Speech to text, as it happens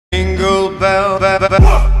Hey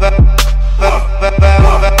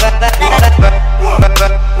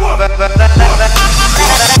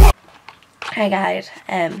guys,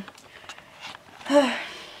 I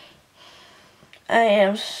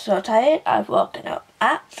am so tired. I've woken up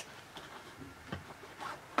at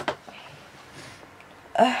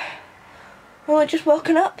only just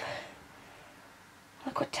woken up.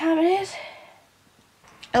 Look what time it is.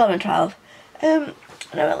 11:12. And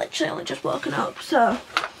I've literally only just woken up, so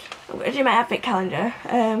I'm going to do my outfit calendar.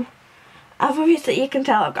 I've obviously, you can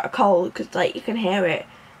tell I've got a cold because like you can hear it.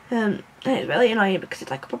 And it's really annoying because it's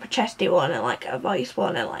like a proper chesty one and like a voice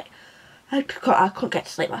one, and like I couldn't get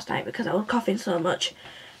to sleep last night because I was coughing so much.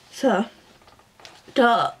 So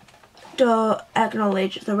don't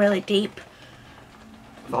acknowledge the really deep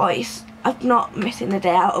voice. I'm not missing the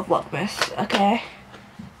day out of Vlogmas, okay?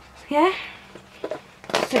 Yeah?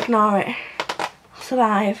 Just ignore it. I'll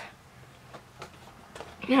survive.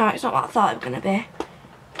 No, it's not what I thought it was gonna be.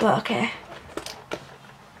 But okay.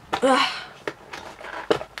 Ugh.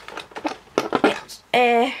 It's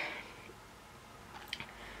a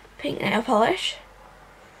pink nail polish,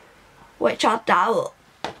 which I doubt,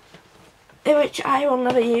 which I will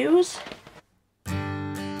never use.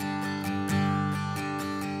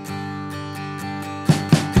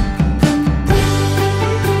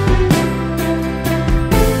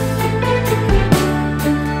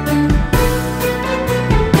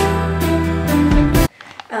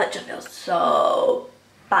 It just feels so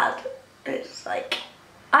bad. It's like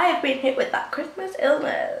I have been hit with that Christmas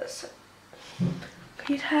illness.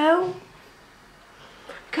 Can you tell?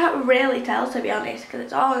 I can't really tell, to be honest, because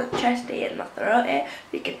it's all chesty and my throaty.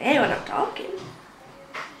 You can hear when I'm talking,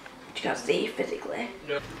 but you can't see physically.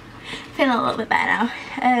 No. Feeling a little bit better now.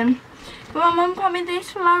 But my mum got me this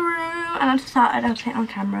for my room, and I decided I'll take it on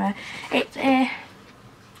camera. It's a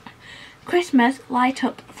Christmas light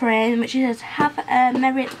up frame, which says "Have a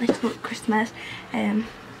Merry Little Christmas." I'm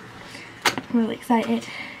really excited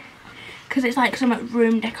because it's like some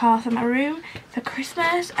room decor for my room for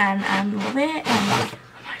Christmas, and I love it. And oh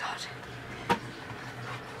my god,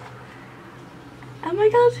 oh my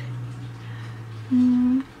god,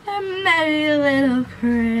 a merry little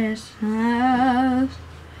Christmas,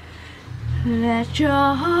 let your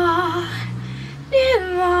heart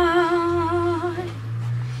divine.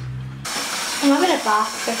 I'm having a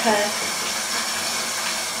bath because,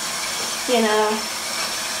 you know,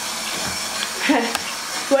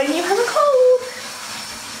 when you have a cold,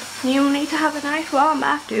 you need to have a nice warm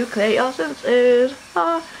bath to clear your senses.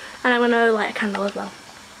 Oh, and I'm going to light a candle as well.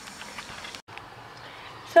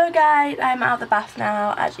 So guys, I'm out of the bath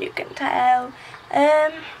now, as you can tell.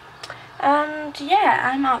 And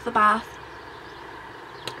yeah, I'm out of the bath.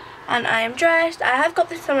 And I am dressed. I have got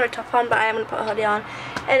this summer top on, but I am going to put a hoodie on.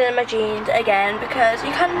 And then my jeans again, because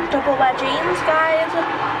you can double wear jeans, guys.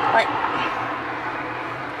 Like,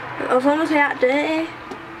 as long as they aren't dirty.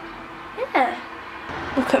 Yeah.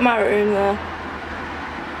 Look at my room though.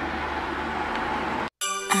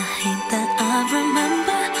 I hate that I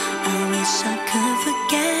remember. I wish I could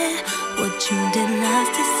forget what you did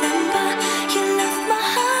last December. You left my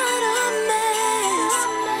heart a mess,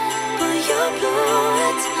 but you blew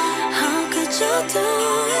it. How could you do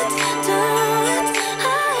it? Do it.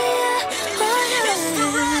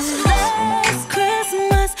 Last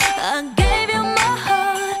Christmas I gave you my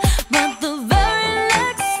heart, but the very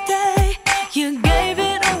next day you gave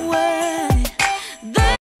it away.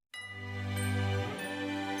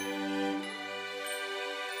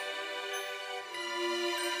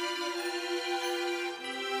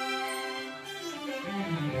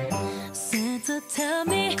 Santa, tell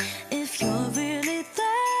me if you're really there.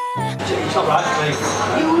 It's not right, please.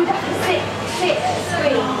 You would have to sit at the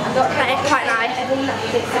screen and look at it quite nice. Everyone that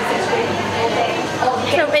sits at the screen all day.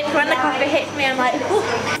 So bitch, when the coffee hits me, I'm like, ooh.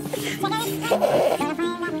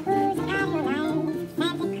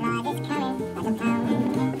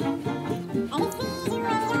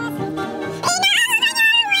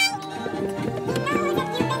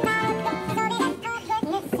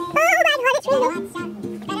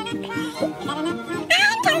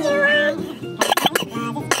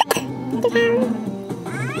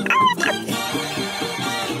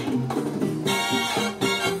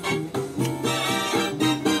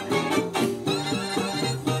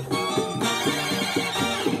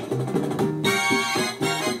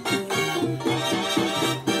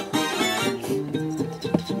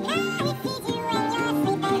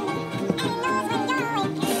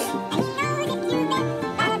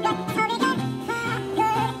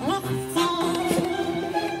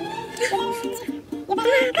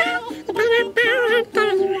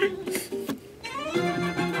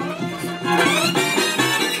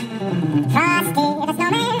 Guys,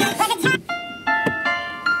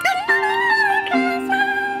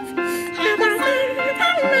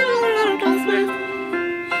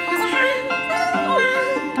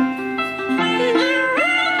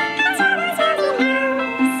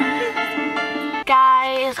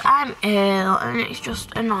 I'm ill and it's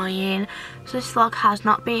just annoying. So this vlog has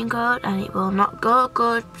not been good and it will not go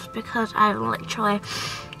good because I'm literally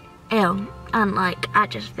ill and like I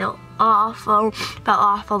just feel awful. Felt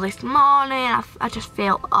awful this morning. I just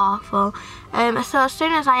feel awful. So as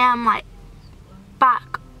soon as I am like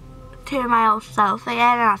back to my old self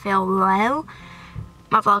again and I feel well,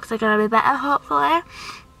 my vlogs are gonna be better hopefully.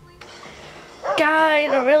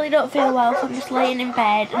 Guys, I really don't feel well, so I'm just laying in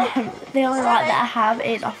bed and the only light that I have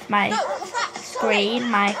is off my screen,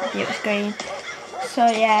 my computer screen. So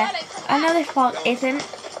yeah, I know this vlog isn't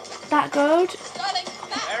that good,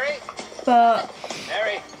 but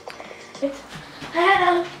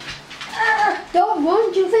Don't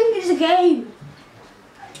run, do you think it's a game?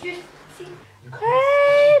 hey,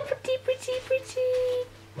 pretty.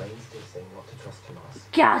 My instinct's saying not to trust Tomas.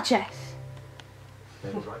 Gotcha.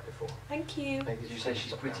 Maybe right before. Thank you. Maybe you say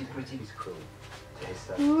she's pretty. He's cruel to his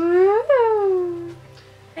self. Woo.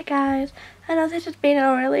 Hey guys, I know this has been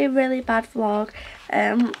a really bad vlog,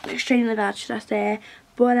 extremely bad should I say,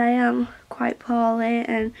 but I am quite poorly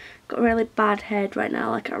and got a really bad head right now.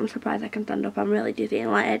 Like I'm surprised I can stand up. I'm really dizzy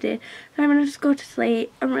and lightheaded, so I'm gonna just go to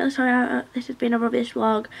sleep. I'm really sorry this has been a rubbish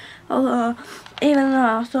vlog, although even though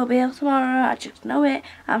I'll still be ill tomorrow, I just know it,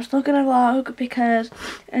 I'm still gonna vlog because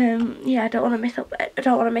yeah, I don't want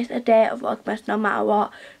to miss a day of Vlogmas no matter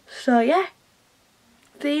what. So yeah,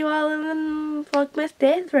 see you all in Vlogmas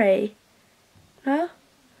day 3. No?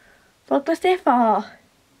 Vlogmas day 4.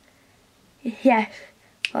 Yes,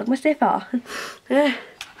 Vlogmas day 4.